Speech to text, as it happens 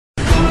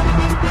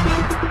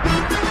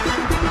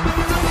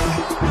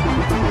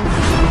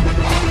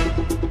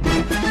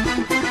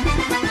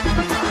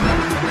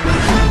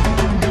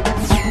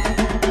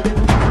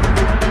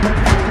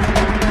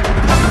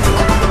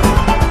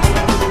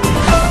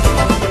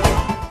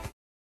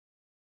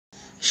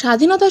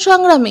স্বাধীনতা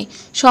সংগ্রামে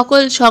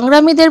সকল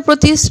সংগ্রামীদের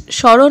প্রতি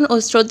স্মরণ ও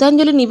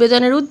শ্রদ্ধাঞ্জলি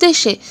নিবেদনের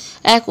উদ্দেশ্যে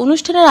এক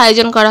অনুষ্ঠানের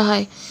আয়োজন করা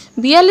হয়।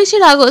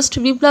 ৪২ আগস্ট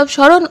বিপ্লব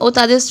স্মরণ ও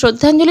তাদের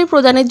শ্রদ্ধাঞ্জলি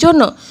প্রদানের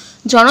জন্য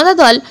জনতা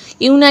দল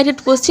ইউনাইটেড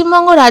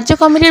পশ্চিমবঙ্গ রাজ্য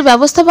কমিটির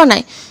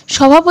ব্যবস্থাপনায়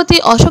সভাপতি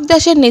অশোক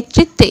দাসের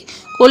নেতৃত্বে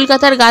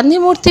কলকাতার গান্ধী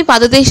মূর্তি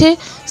পাদদেশে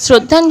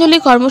শ্রদ্ধাঞ্জলি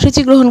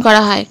কর্মসূচি গ্রহণ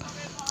করা হয়।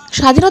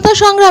 স্বাধীনতা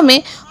সংগ্রামে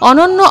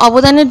অনন্য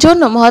অবদানের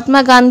জন্য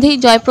মহাত্মা গান্ধী,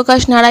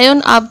 জয়প্রকাশ নারায়ণ,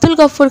 আব্দুল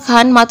গফর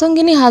খান,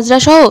 মাতঙ্গিনী হাজরা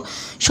সহ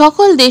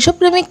সকল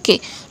দেশপ্রেমিককে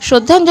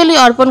শ্রদ্ধাঞ্জলি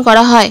অর্পণ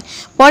করা হয়।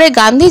 পরে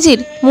গান্ধীজির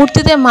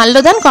মূর্তিতে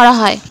মাল্যদান করা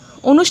হয়।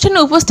 অনুষ্ঠানে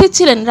উপস্থিত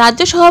ছিলেন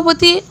রাজ্য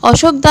সভাপতি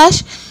অশোক দাস,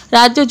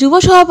 রাজ্য যুব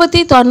সভাপতি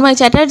তন্ময়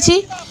চ্যাটার্জি,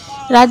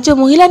 রাজ্য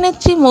মহিলা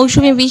নেত্রী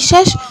মৌসুমী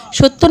বিশ্বাস,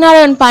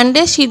 সত্যনারায়ণ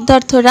পাণ্ডে,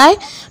 সিদ্ধার্থ রায়,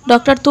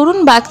 ডক্টর তরুণ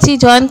বাগচি,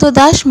 জয়ন্ত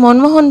দাস,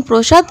 মনমোহন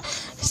প্রসাদ,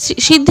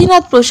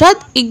 সিদ্ধিনাথ প্রসাদ,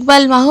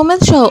 ইকবাল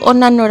মাহমেদ সহ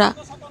অন্যান্যরা।